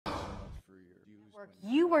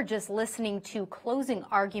You were just listening to closing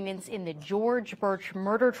arguments in the George Burch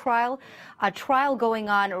murder trial, a trial going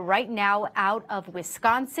on right now out of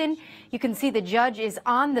Wisconsin. You can see the judge is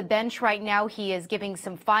on the bench right now. He is giving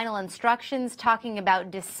some final instructions, talking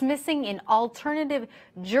about dismissing an alternative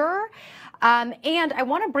juror. And I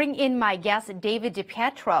want to bring in my guest, David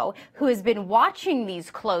Pietro, who has been watching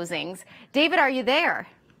these closings. David, are you there?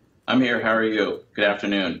 I'm here. How are you? Good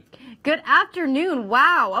afternoon. Good afternoon.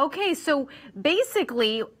 Wow. Okay, so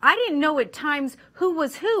basically, I didn't know at times who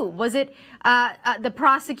was who. Was it the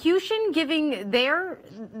prosecution giving their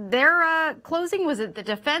closing? Was it the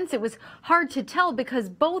defense? It was hard to tell because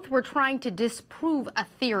both were trying to disprove a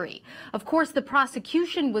theory. Of course, the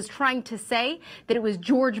prosecution was trying to say that it was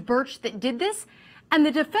George Burch that did this, and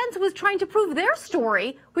the defense was trying to prove their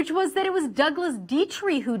story, which was that it was Douglas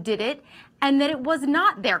Dietrich who did it, and that it was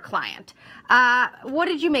not their client. What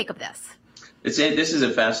did you make of this? This is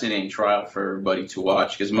a fascinating trial for everybody to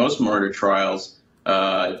watch because most murder trials,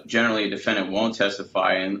 generally a defendant won't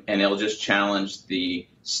testify and they'll just challenge the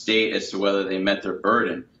state as to whether they met their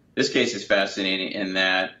burden. This case is fascinating in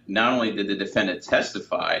that not only did the defendant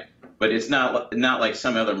testify, but it's not like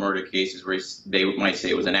some other murder cases where they might say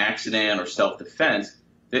it was an accident or self-defense.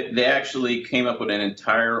 They actually came up with an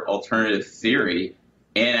entire alternative theory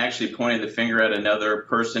and actually pointed the finger at another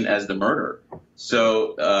person as the murderer.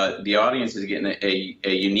 So the audience is getting a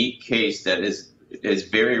unique case that is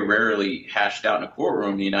very rarely hashed out in a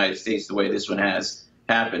courtroom in the United States the way this one has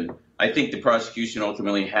happened. I think the prosecution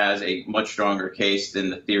ultimately has a much stronger case than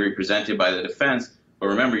the theory presented by the defense. But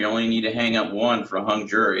remember, you only need to hang up one for a hung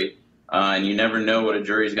jury, and you never know what a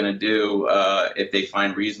jury is going to do if they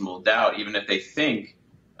find reasonable doubt, even if they think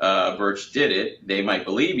Burch did it. They might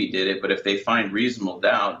believe he did it, but if they find reasonable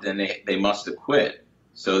doubt, then they must acquit.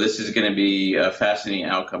 So this is going to be a fascinating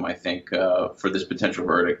outcome, I think, for this potential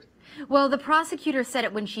verdict. Well, the prosecutor said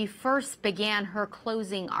it when she first began her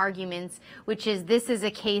closing arguments, which is this is a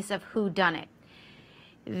case of whodunit.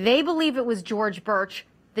 They believe it was George Burch.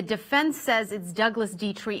 The defense says it's Douglas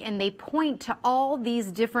Dietrich, and they point to all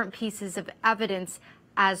these different pieces of evidence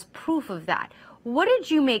as proof of that. What did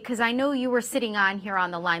you make? Because I know you were sitting on here on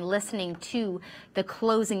the line listening to the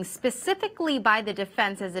closing specifically by the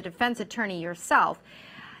defense as a defense attorney yourself.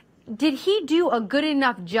 Did he do a good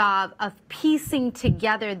enough job of piecing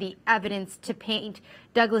together the evidence to paint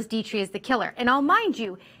Douglas Dietrich as the killer? And I'll mind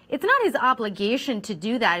you, it's not his obligation to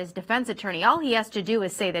do that as defense attorney. All he has to do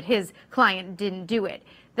is say that his client didn't do it.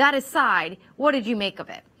 That aside, what did you make of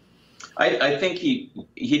it? I think he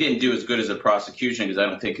didn't do as good as the prosecution because I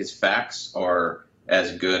don't think his facts are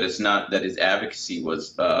as good. It's not that his advocacy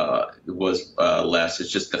was less.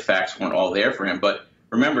 It's just the facts weren't all there for him. But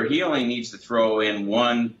remember, he only needs to throw in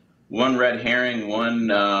one red herring,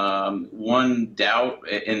 one doubt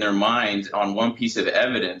in their mind on one piece of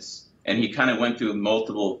evidence, and he kind of went through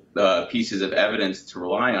multiple pieces of evidence to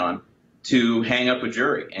rely on to hang up a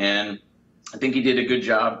jury. And I think he did a good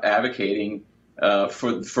job advocating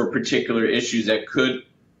for particular issues that could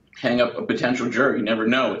hang up a potential jury. You never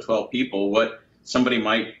know with 12 people what somebody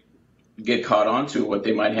might get caught onto, what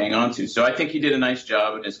they might hang on to. So I think he did a nice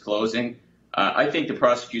job in his closing. I think the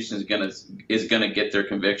prosecution is gonna get their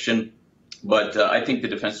conviction, but I think the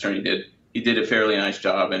defense attorney did a fairly nice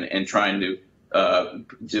job in trying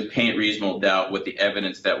to paint reasonable doubt with the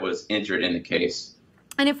evidence that was entered in the case.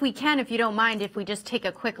 And if we can, if you don't mind, if we just take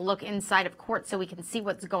a quick look inside of court so we can see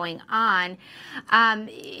what's going on,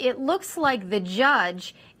 it looks like the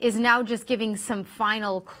judge is now just giving some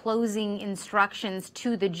final closing instructions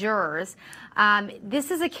to the jurors.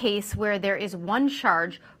 This is a case where there is one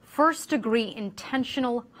charge, first-degree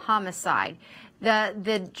intentional homicide.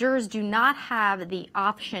 The jurors do not have the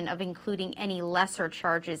option of including any lesser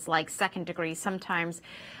charges like second degree. Sometimes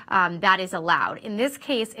that is allowed. In this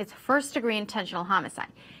case, it's first-degree intentional homicide.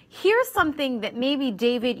 Here's something that maybe,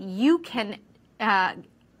 David, you can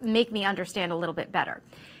make me understand a little bit better.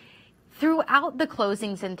 Throughout the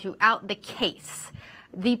closings and throughout the case,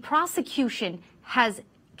 the prosecution has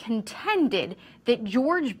contended that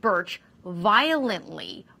George Burch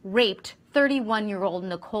violently raped 31-year-old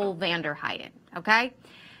Nicole Vanderheiden, okay?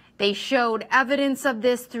 They showed evidence of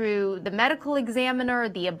this through the medical examiner,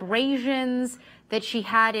 the abrasions that she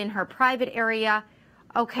had in her private area.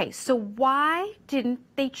 Okay, so why didn't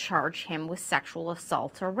they charge him with sexual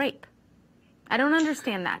assault or rape? I don't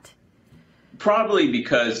understand that. Probably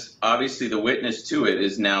because obviously the witness to it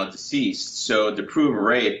is now deceased. So to prove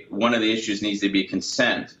rape, one of the issues needs to be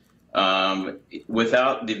consent.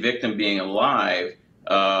 Without the victim being alive,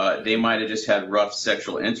 they might have just had rough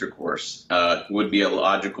sexual intercourse, would be a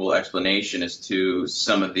logical explanation as to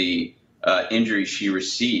some of the injuries she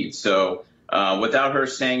received. So Without her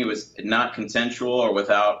saying it was not consensual or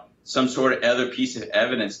without some sort of other piece of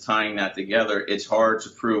evidence tying that together, it's hard to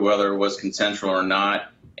prove whether it was consensual or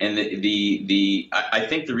not. And I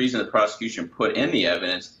think the reason the prosecution put in the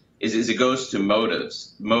evidence is it goes to motive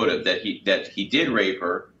that he did rape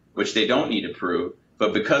her, which they don't need to prove.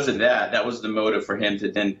 But because of that, that was the motive for him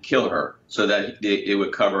to then kill her so that it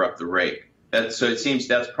would cover up the rape. So it seems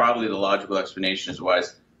that's probably the logical explanation as why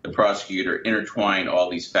the prosecutor intertwined all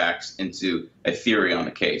these facts into a theory on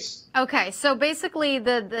the case. Okay, so basically,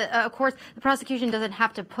 of course, the prosecution doesn't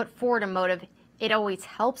have to put forward a motive. It always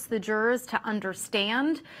helps the jurors to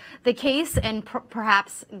understand the case and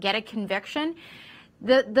perhaps get a conviction.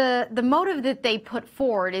 The motive that they put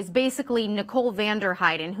forward is basically Nicole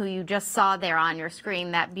Vanderheiden, who you just saw there on your screen,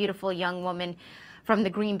 that beautiful young woman from the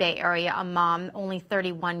Green Bay area, a mom, only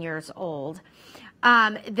 31 years old,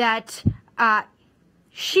 that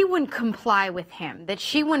she wouldn't comply with him, that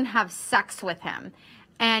she wouldn't have sex with him.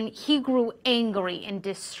 And he grew angry and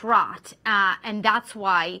distraught, and that's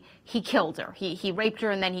why he killed her. He raped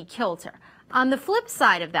her and then he killed her. On the flip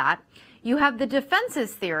side of that, you have the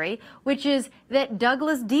defense's theory, which is that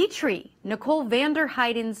Douglas Dietrich, Nicole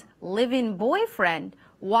Vanderheiden's live-in boyfriend,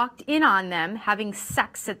 walked in on them having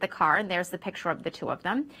sex at the car, and there's the picture of the two of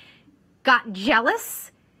them, got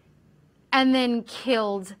jealous, and then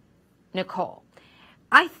killed Nicole.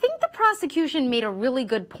 I think the prosecution made a really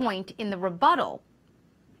good point in the rebuttal,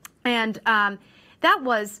 and that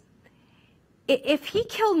was, if he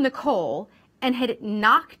killed Nicole and had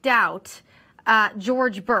knocked out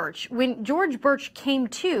George Burch, when George Burch came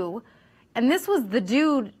to, and this was the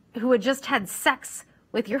dude who had just had sex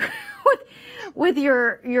with your with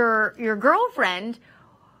your girlfriend,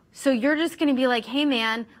 so you're just going to be like, hey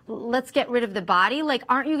man, let's get rid of the body? Like,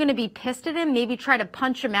 aren't you going to be pissed at him? Maybe try to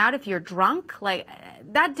punch him out if you're drunk? Like,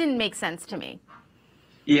 that didn't make sense to me.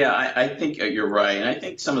 Yeah, I think you're right. And I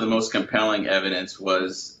think some of the most compelling evidence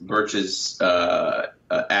was Burch's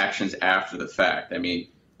actions after the fact. I mean,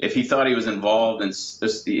 if he thought he was involved in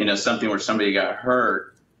something where somebody got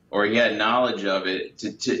hurt or he had knowledge of it,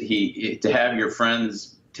 to have your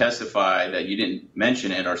friends testify that you didn't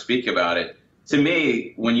mention it or speak about it, to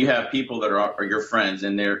me, when you have people that are your friends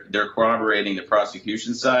and they're corroborating the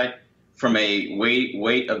prosecution side, from a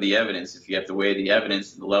weight of the evidence, if you have to weigh the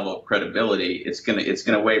evidence, the level of credibility, it's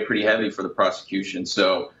gonna weigh pretty heavy for the prosecution.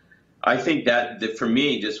 So I think that for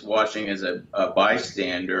me, just watching as a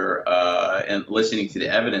bystander and listening to the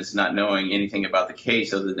evidence, not knowing anything about the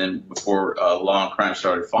case other than before Law and Crime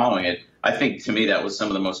started following it, I think to me that was some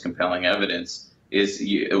of the most compelling evidence. Is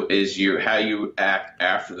how you act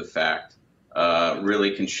after the fact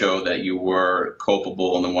really can show that you were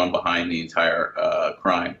culpable and the one behind the entire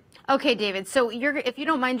crime. Okay, David, so if you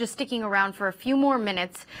don't mind just sticking around for a few more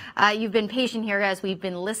minutes, you've been patient here as we've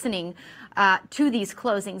been listening to these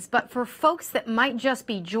closings. But for folks that might just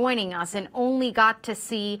be joining us and only got to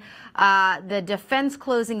see the defense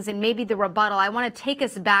closings and maybe the rebuttal, I want to take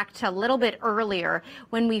us back to a little bit earlier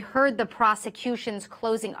when we heard the prosecution's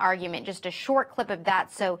closing argument, just a short clip of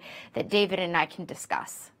that so that David and I can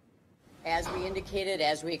discuss. As we indicated,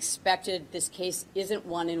 as we expected, this case isn't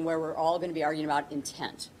one in where we're all going to be arguing about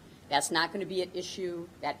intent. That's not going to be an issue.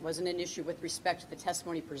 That wasn't an issue with respect to the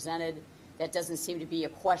testimony presented. That doesn't seem to be a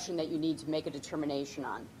question that you need to make a determination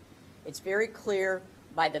on. It's very clear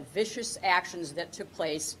by the vicious actions that took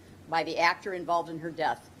place by the actor involved in her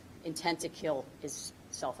death, intent to kill is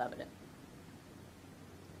self-evident.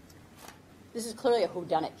 This is clearly a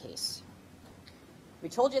whodunit case. We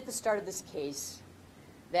told you at the start of this case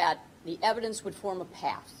that the evidence would form a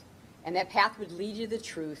path, and that path would lead you to the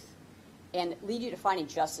truth and lead you to finding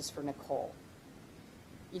justice for Nicole.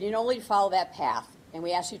 You need only to follow that path, and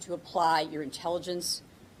we ask you to apply your intelligence,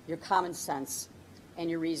 your common sense, and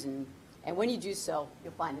your reason, and when you do so,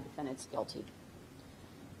 you'll find the defendant's guilty.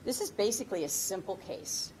 This is basically a simple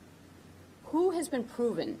case. Who has been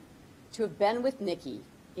proven to have been with Nikki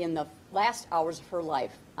in the last hours of her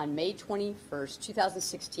life on May 21st,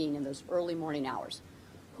 2016, in those early morning hours?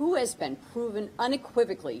 Who has been proven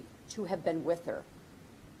unequivocally to have been with her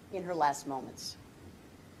in her last moments?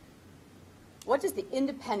 What does the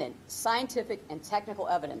independent scientific and technical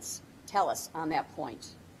evidence tell us on that point?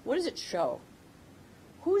 What does it show?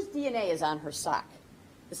 Whose DNA is on her sock?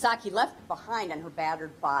 The sock he left behind on her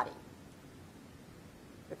battered body.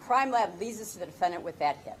 The crime lab leads us to the defendant with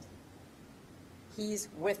that hit. He's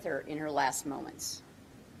with her in her last moments.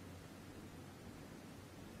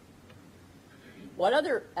 What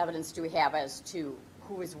other evidence do we have as to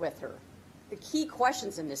who is with her? The key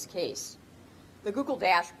questions in this case. The Google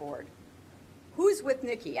dashboard. Who's with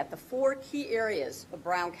Nikki at the 4 key areas of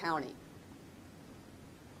Brown County?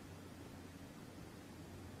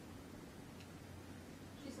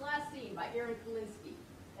 by Aaron Kalinsky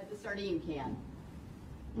at the sardine can.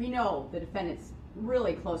 We know the defendant's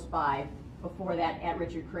really close by before that at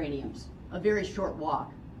Richard Cranium's, a very short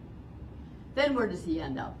walk. Then where does he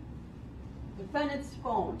end up? Defendant's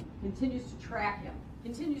phone continues to track him,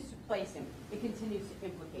 continues to place him, it continues to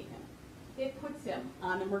implicate him. It puts him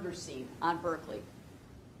on the murder scene on Berkeley.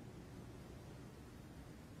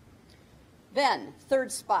 Then,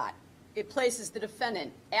 third spot, it places the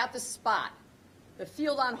defendant at the spot, the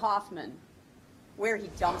field on Hoffman, where he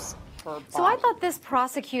dumps her body. So I thought this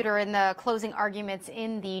prosecutor in the closing arguments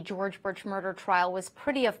in the George Burch murder trial was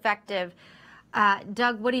pretty effective.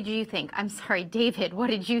 Doug, what did you think? I'm sorry, David, what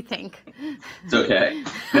did you think? It's okay.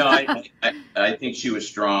 No, I think she was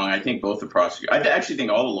strong. I think both the prosecutors, I actually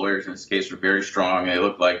think all the lawyers in this case were very strong. They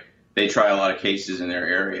look like they try a lot of cases in their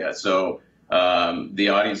area. So the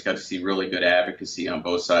audience got to see really good advocacy on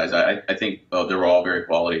both sides. I think they were all very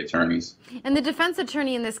quality attorneys. And the defense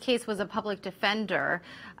attorney in this case was a public defender.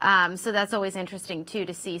 So that's always interesting, too,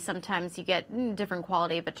 to see. Sometimes you get different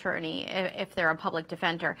quality of attorney if they're a public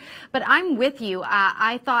defender. But I'm with you.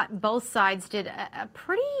 I thought both sides did a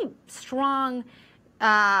pretty strong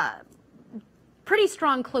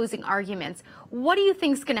closing arguments. What do you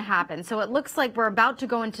think is going to happen? So it looks like we're about to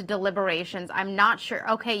go into deliberations. I'm not sure.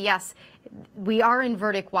 Okay, yes, we are in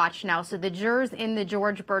verdict watch now. So the jurors in the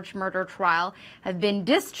George Burch murder trial have been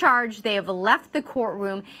discharged. They have left the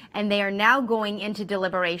courtroom, and they are now going into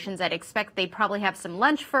deliberations. I'd expect they probably have some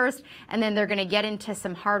lunch first, and then they're going to get into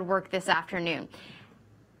some hard work this afternoon.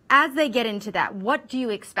 As they get into that, what do you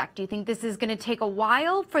expect? Do you think this is going to take a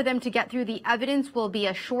while for them to get through the evidence? Will be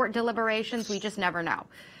a short deliberations? We just never know.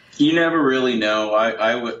 You never really know.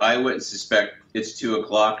 I would suspect it's 2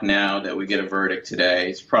 o'clock now that we get a verdict today.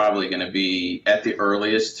 It's probably going to be at the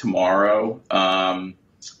earliest tomorrow.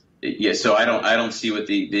 Yeah, so I don't see what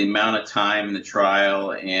the amount of time in the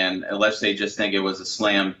trial, and unless they just think it was a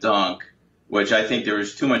slam dunk, which I think there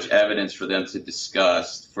was too much evidence for them to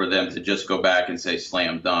discuss, for them to just go back and say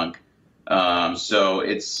slam dunk. So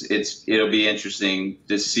it'll be interesting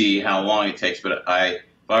to see how long it takes. But if I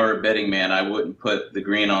were a betting man, I wouldn't put the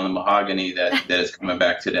green on the mahogany that is coming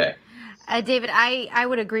back today. David, I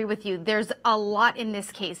would agree with you. There's a lot in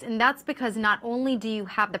this case, and that's because not only do you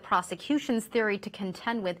have the prosecution's theory to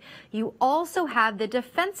contend with, you also have the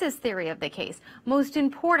defense's theory of the case. Most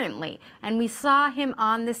importantly, and we saw him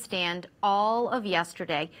on the stand all of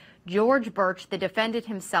yesterday, George Burch, the defendant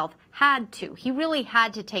himself, he really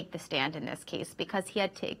had to take the stand in this case because he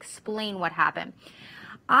had to explain what happened.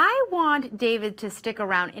 I want David to stick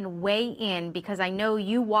around and weigh in because I know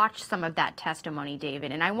you watched some of that testimony,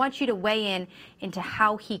 David, and I want you to weigh in into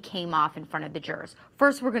how he came off in front of the jurors.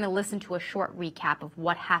 First, we're going to listen to a short recap of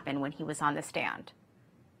what happened when he was on the stand.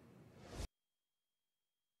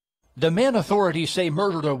 The man authorities say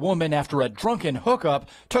murdered a woman after a drunken hookup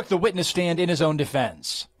took the witness stand in his own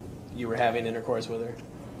defense. You were having intercourse with her?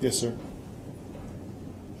 Yes, sir.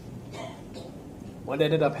 What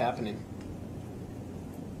ended up happening?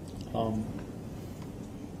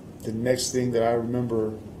 The next thing that I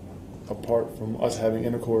remember, apart from us having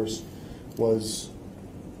intercourse, was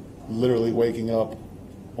literally waking up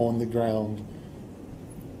on the ground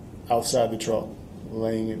outside the truck,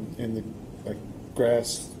 laying in the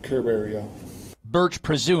grass curb area. Burch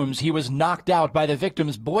presumes he was knocked out by the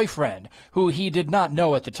victim's boyfriend, who he did not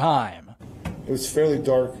know at the time. It was fairly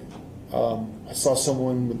dark. I saw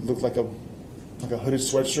someone that looked like a hooded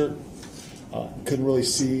sweatshirt. Couldn't really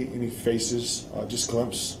see any faces, just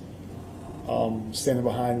glimpse. Standing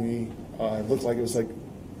behind me, it looked like it was like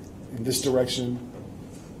in this direction,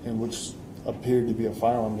 in which appeared to be a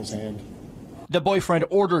firearm in his hand. The boyfriend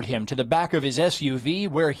ordered him to the back of his SUV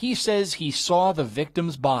where he says he saw the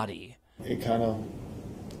victim's body. It kind of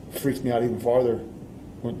freaked me out even farther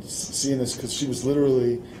when seeing this, because she was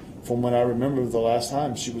literally, from what I remember the last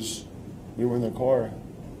time, we were in the car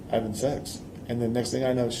having sex. And the next thing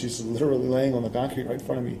I know, she's literally laying on the concrete right in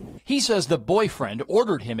front of me. He says the boyfriend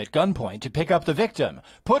ordered him at gunpoint to pick up the victim,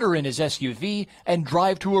 put her in his SUV, and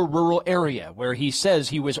drive to a rural area where he says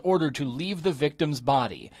he was ordered to leave the victim's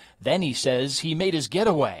body. Then he says he made his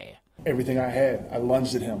getaway. Everything I had, I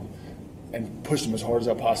lunged at him and pushed him as hard as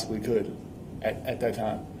I possibly could at that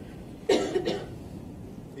time. Did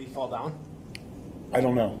he fall down? I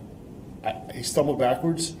don't know. He stumbled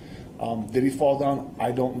backwards. Did he fall down?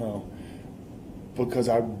 I don't know. Because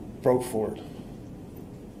I broke for it.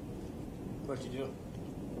 What'd you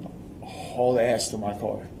do? Hauled ass to my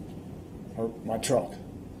car, or my truck.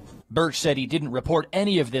 Burch said he didn't report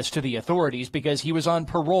any of this to the authorities because he was on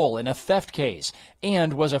parole in a theft case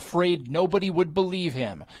and was afraid nobody would believe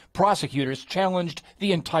him. Prosecutors challenged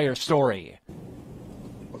the entire story.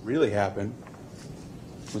 What really happened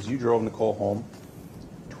was you drove Nicole home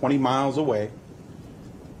 20 miles away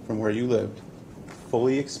from where you lived,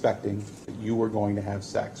 fully expecting that you were going to have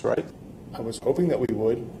sex, right? I was hoping that we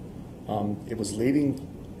would. It was leading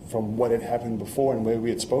from what had happened before and the way we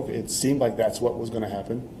had spoken. It seemed like that's what was going to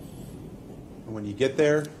happen. And when you get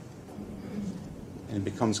there, and it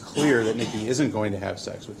becomes clear that Nikki isn't going to have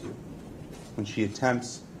sex with you, when she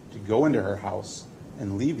attempts to go into her house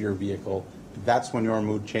and leave your vehicle, that's when your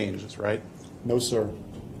mood changes, right? No, sir.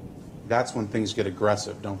 That's when things get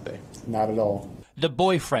aggressive, don't they? Not at all. The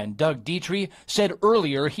boyfriend, Doug Dietrich, said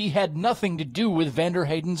earlier he had nothing to do with Vander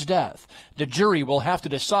Hayden's death. The jury will have to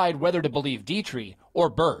decide whether to believe Dietrich or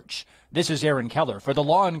Burch. This is Aaron Keller for the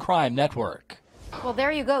Law and Crime Network. Well,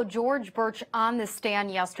 there you go. George Burch on the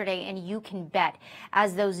stand yesterday, and you can bet,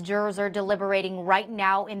 as those jurors are deliberating right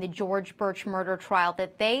now in the George Burch murder trial,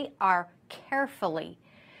 that they are carefully,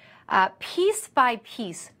 piece by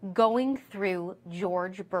piece, going through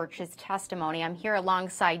George Burch's testimony. I'm here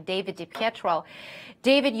alongside David Pietro.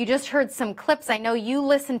 David, you just heard some clips. I know you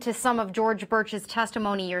listened to some of George Burch's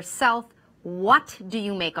testimony yourself. What do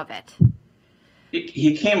you make of it?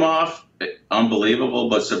 He came off unbelievable,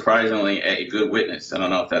 but surprisingly a good witness. I don't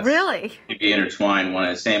know if that's really maybe intertwined one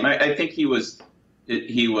and the same. I think he wasn't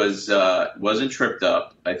tripped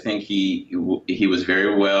up. I think he was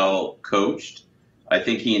very well coached. I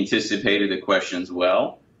think he anticipated the questions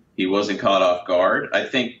well. He wasn't caught off guard. I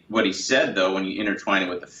think what he said, though, when you intertwine it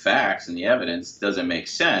with the facts and the evidence, doesn't make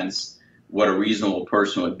sense. What a reasonable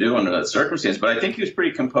person would do under that circumstance. But I think he was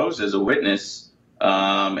pretty composed as a witness.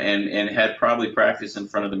 And had probably practiced in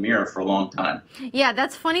front of the mirror for a long time. Yeah,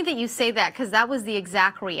 that's funny that you say that, because that was the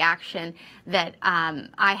exact reaction that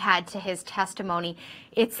I had to his testimony.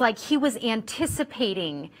 It's like he was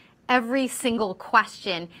anticipating every single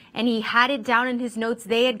question, and he had it down in his notes.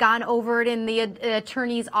 They had gone over it in the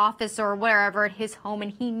attorney's office or wherever at his home,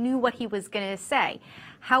 and he knew what he was going to say.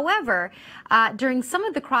 However, during some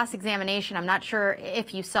of the cross-examination, I'm not sure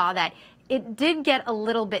if you saw that, it did get a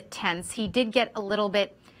little bit tense. He did get a little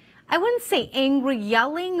bit, I wouldn't say angry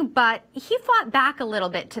yelling, but he fought back a little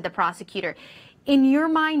bit to the prosecutor. In your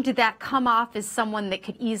mind, did that come off as someone that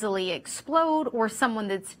could easily explode, or someone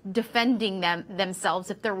that's defending themselves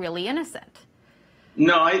if they're really innocent?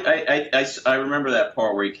 No, I remember that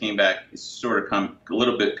part where he came back sort of a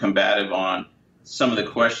little bit combative on some of the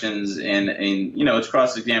questions, and you know, it's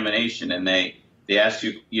cross-examination, and they ask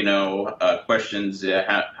you, questions,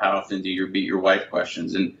 how often do you beat your wife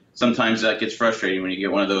questions, and sometimes that gets frustrating when you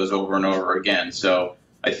get one of those over and over again. So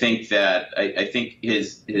I think that I think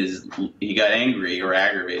he got angry or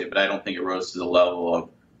aggravated, but I don't think it rose to the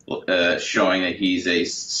level of showing that he's a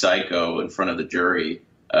psycho in front of the jury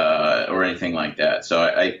or anything like that. So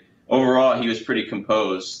I overall he was pretty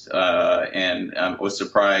composed, and was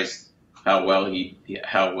surprised how well he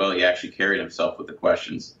actually carried himself with the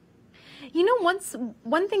questions. You know,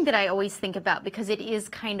 one thing that I always think about, because it is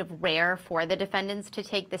kind of rare for the defendants to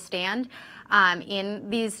take the stand in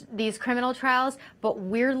these criminal trials, but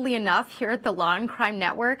weirdly enough, here at the Law and Crime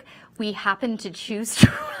Network, we happen to choose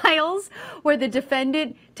trials where the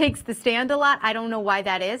defendant takes the stand a lot. I don't know why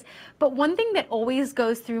that is, but one thing that always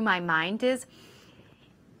goes through my mind is,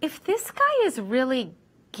 if this guy is really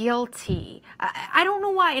guilty, I don't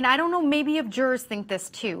know why, and I don't know, maybe if jurors think this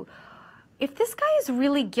too. If this guy is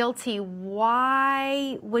really guilty,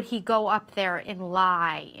 why would he go up there and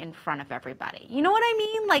lie in front of everybody? You know what I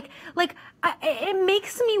mean? It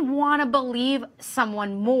makes me want to believe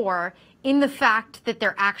someone more in the fact that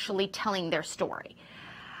they're actually telling their story.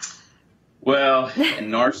 Well,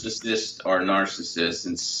 and narcissists are narcissists,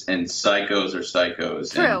 and psychos are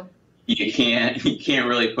psychos. True. And you can't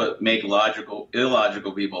really make illogical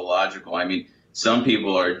people logical. I mean, some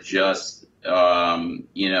people are just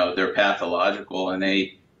they're pathological, and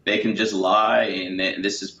they can just lie, and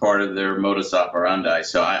this is part of their modus operandi.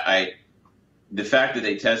 So the fact that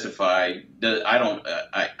they testified, when I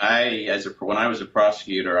was a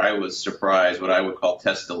prosecutor, I was surprised, what I would call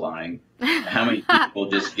test-lying, how many people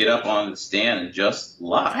just get up on the stand and just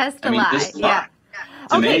lie. Just lie. Yeah.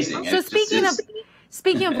 It's amazing. So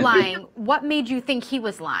speaking of lying, what made you think he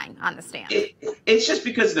was lying on the stand? It's just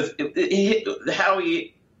because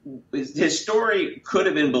his story could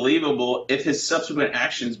have been believable if his subsequent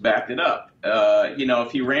actions backed it up.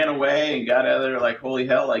 If he ran away and got out of there like holy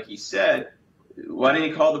hell, like he said, why didn't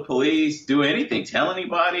he call the police, do anything, tell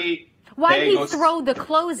anybody? Why did he throw the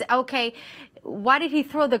clothes? Okay, why did he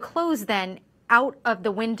throw the clothes then out of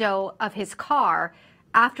the window of his car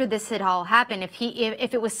after this had all happened?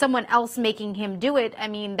 If it was someone else making him do it, I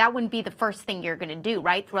mean, that wouldn't be the first thing you're going to do,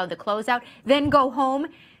 right? Throw the clothes out, then go home,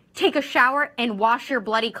 take a shower and wash your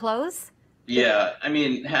bloody clothes? Yeah, I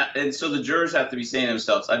mean, and so the jurors have to be saying to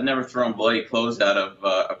themselves, I've never thrown bloody clothes out of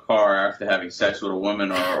a car after having sex with a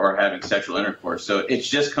woman or having sexual intercourse. So it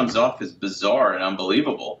just comes off as bizarre and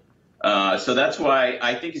unbelievable. So that's why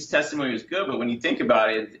I think his testimony was good. But when you think about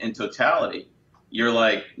it in totality, you're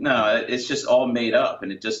like, no, it's just all made up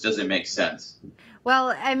and it just doesn't make sense.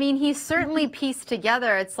 Well, I mean, he certainly pieced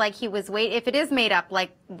together. It's like he was if it is made up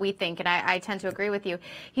like we think, and I tend to agree with you,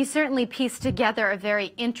 he certainly pieced together a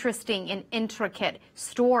very interesting and intricate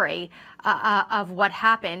story of what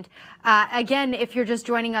happened. Again, if you're just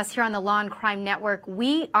joining us here on the Law and Crime Network,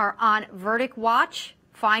 we are on verdict watch.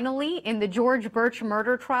 Finally, in the George Burch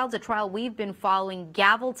murder trial, the trial we've been following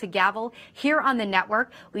gavel to gavel here on the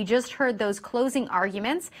network. We just heard those closing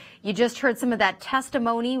arguments. You just heard some of that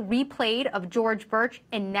testimony replayed of George Burch,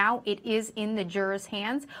 and now it is in the jurors'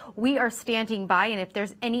 hands. We are standing by, and if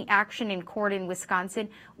there's any action in court in Wisconsin,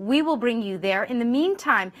 we will bring you there. In the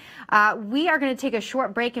meantime, we are going to take a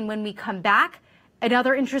short break, and when we come back,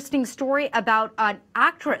 another interesting story about an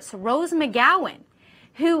actress, Rose McGowan,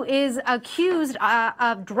 who is accused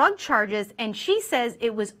of drug charges, and she says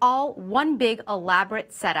it was all one big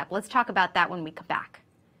elaborate setup. Let's talk about that when we come back.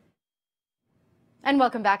 And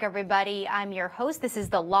welcome back, everybody. I'm your host. This is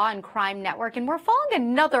the Law and Crime Network, and we're following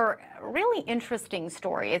another really interesting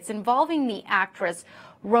story. It's involving the actress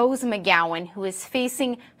Rose McGowan, who is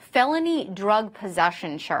facing felony drug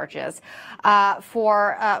possession charges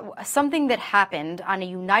for something that happened on a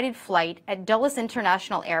United flight at Dulles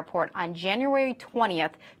International Airport on January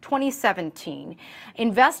 20th, 2017.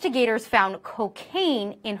 Investigators found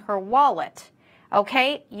cocaine in her wallet.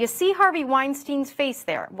 Okay, you see Harvey Weinstein's face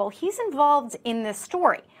there. Well, he's involved in this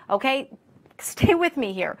story. Okay, stay with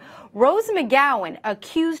me here. Rose McGowan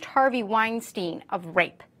accused Harvey Weinstein of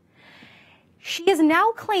rape. She is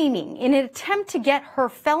now claiming, in an attempt to get her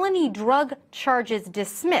felony drug charges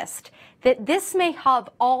dismissed, that this may have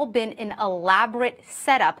all been an elaborate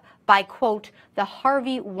setup by, quote, the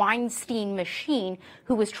Harvey Weinstein machine,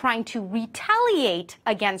 who was trying to retaliate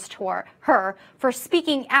against her for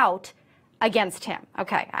speaking out against him.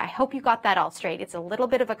 Okay, I hope you got that all straight. It's a little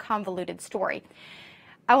bit of a convoluted story.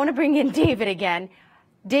 I want to bring in David again.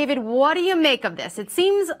 David, what do you make of this? It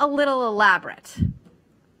seems a little elaborate.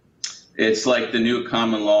 It's like the new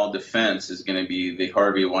common law defense is going to be the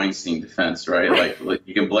Harvey Weinstein defense, right? Like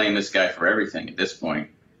you can blame this guy for everything at this point.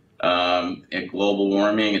 And global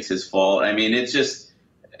warming, it's his fault. I mean, it's just,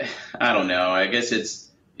 I don't know. I guess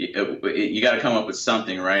you got to come up with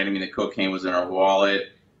something, right? I mean, the cocaine was in our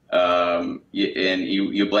wallet. And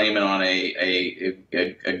you blame it on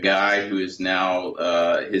a guy who is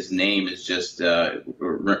now his name is just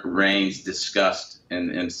reigns disgust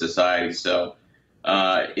in society. So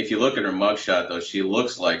if you look at her mugshot, though, she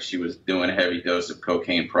looks like she was doing a heavy dose of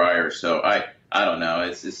cocaine prior. So I don't know.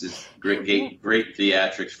 This is great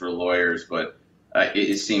theatrics for lawyers, but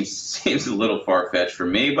it seems a little far-fetched for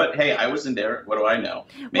me. But hey, I wasn't there. What do I know?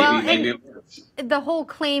 Maybe it works. The whole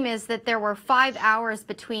claim is that there were 5 hours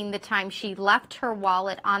between the time she left her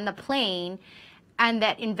wallet on the plane and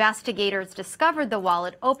that investigators discovered the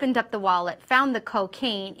wallet, opened up the wallet, found the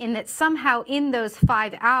cocaine, and that somehow in those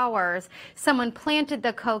 5 hours, someone planted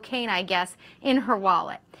the cocaine, I guess, in her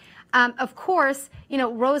wallet. Of course, you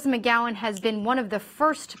know, Rose McGowan has been one of the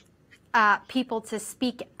first people to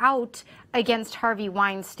speak out against Harvey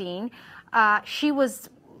Weinstein.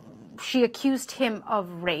 She accused him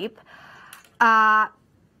of rape. That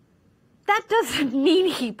doesn't mean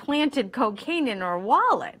he planted cocaine in her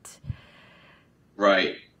wallet.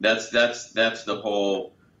 Right. That's the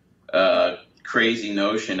whole crazy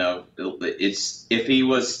notion of it's if he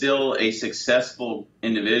was still a successful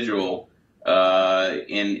individual and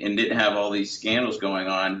didn't have all these scandals going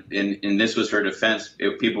on, and this was her defense,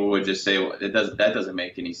 people would just say, well, that doesn't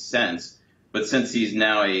make any sense. But since he's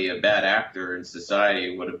now a bad actor in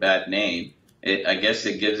society with a bad name, I guess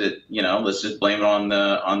it gives it, you know, let's just blame it on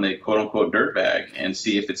the quote unquote dirtbag and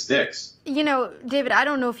see if it sticks. You know, David, I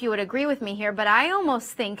don't know if you would agree with me here, but I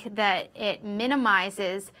almost think that it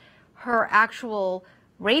minimizes her actual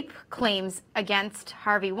rape claims against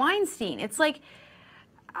Harvey Weinstein. It's like,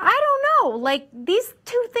 I don't know, like these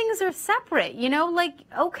two things are separate, you know, like,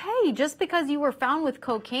 okay, just because you were found with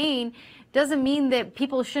cocaine doesn't mean that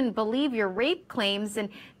people shouldn't believe your rape claims, and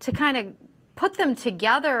to kind of put them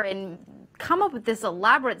together and come up with this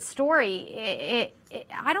elaborate story,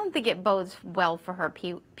 I don't think it bodes well for her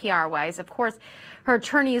PR-wise. Of course, her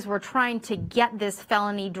attorneys were trying to get this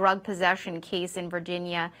felony drug possession case in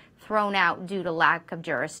Virginia thrown out due to lack of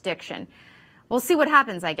jurisdiction. We'll see what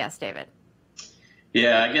happens, I guess, David.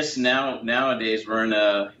 Yeah, I guess nowadays we're in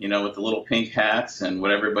with the little pink hats and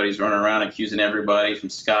what everybody's running around accusing everybody from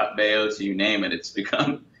Scott Baio to you name it. It's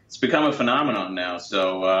become a phenomenon now.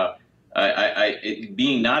 So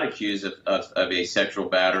being not accused of a sexual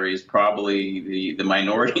battery is probably the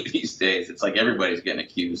minority these days. It's like everybody's getting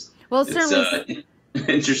accused. Well, It's certainly.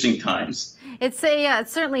 interesting times. It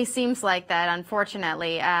certainly seems like that,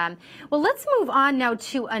 unfortunately. Well, let's move on now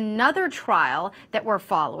to another trial that we're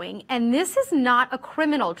following, and this is not a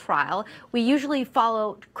criminal trial. We usually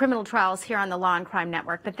follow criminal trials here on the Law and Crime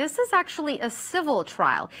Network, but this is actually a civil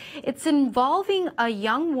trial. It's involving a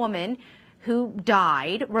young woman who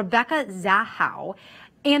died, Rebecca Zahow.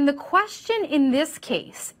 And the question in this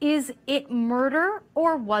case, is it murder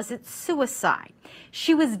or was it suicide?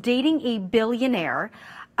 She was dating a billionaire.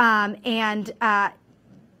 And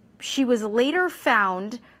she was later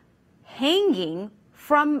found hanging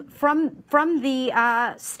from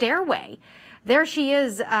the stairway. There she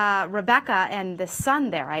is, Rebecca, and the son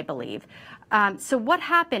there, I believe. So what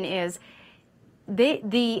happened is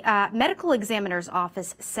the medical examiner's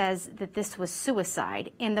office says that this was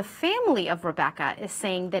suicide, and the family of Rebecca is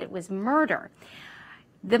saying that it was murder.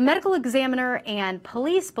 The medical examiner and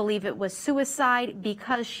police believe it was suicide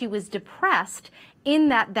because she was depressed in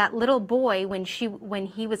that little boy, when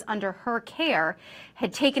he was under her care,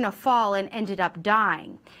 had taken a fall and ended up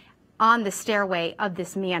dying on the stairway of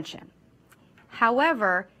this mansion.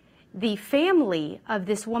 However, the family of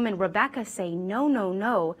this woman, Rebecca, say, no, no,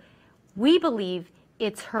 no. We believe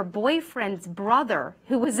it's her boyfriend's brother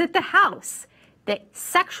who was at the house that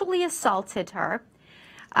sexually assaulted her,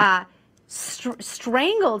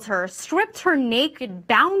 strangled her, stripped her naked,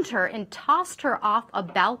 bound her, and tossed her off a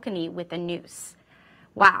balcony with a noose.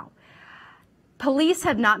 Wow. Police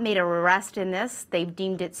have not made an arrest in this. They've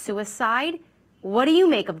deemed it suicide. What do you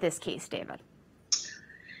make of this case, David?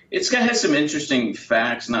 Has some interesting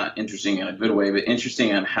facts, not interesting in a good way, but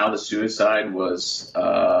interesting on how the suicide was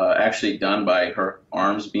actually done, by her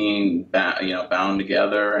arms being bound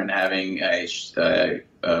together and having a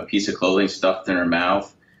piece of clothing stuffed in her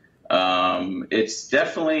mouth. It's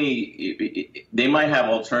definitely, they might have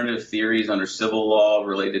alternative theories under civil law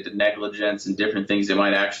related to negligence and different things that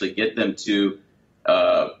might actually get them to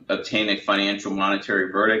obtain a financial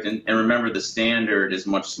monetary verdict. And remember, the standard is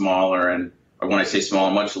much smaller, or when I say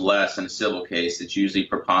small, much less in a civil case. It's usually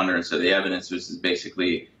preponderance of the evidence, which is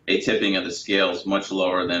basically a tipping of the scales much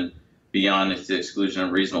lower than beyond the exclusion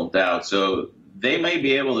of reasonable doubt. So they may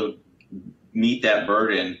be able to meet that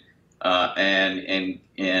burden and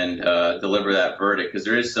deliver that verdict, because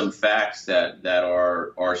there is some facts that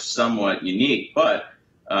are somewhat unique. But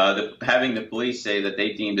having the police say that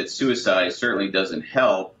they deemed it suicide certainly doesn't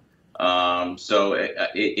help. So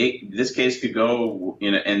this case could go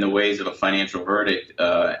in the ways of a financial verdict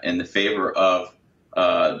in the favor of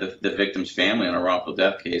the victim's family on a wrongful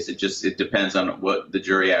death case. It depends on what the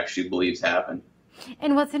jury actually believes happened.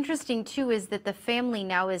 And what's interesting, too, is that the family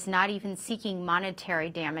now is not even seeking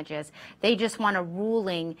monetary damages. They just want a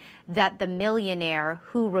ruling that the millionaire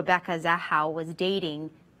who Rebecca Zahow was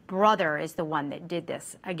dating, brother, is the one that did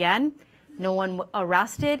this. Again, no one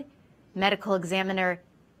arrested. Medical examiner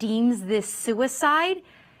deems this suicide.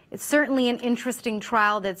 It's certainly an interesting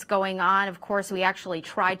trial that's going on. Of course, we actually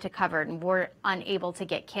tried to cover it and were unable to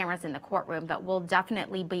get cameras in the courtroom, but we'll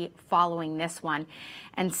definitely be following this one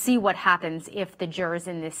and see what happens if the jurors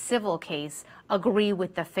in this civil case agree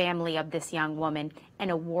with the family of this young woman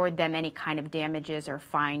and award them any kind of damages or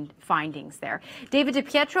findings there. David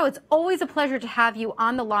Pietro, it's always a pleasure to have you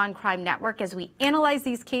on the Law and Crime Network as we analyze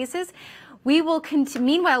these cases.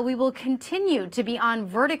 Meanwhile, we will continue to be on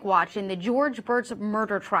verdict watch in the George Burch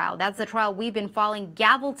murder trial. That's the trial we've been following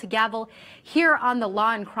gavel to gavel here on the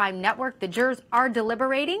Law and Crime Network. The jurors are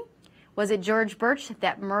deliberating. Was it George Burch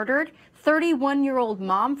that murdered 31-year-old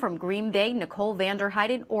mom from Green Bay, Nicole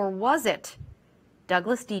Vanderheiden, or was it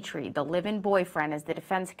Douglas Dietrich, the live-in boyfriend, as the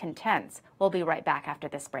defense contends? We'll be right back after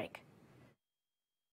this break.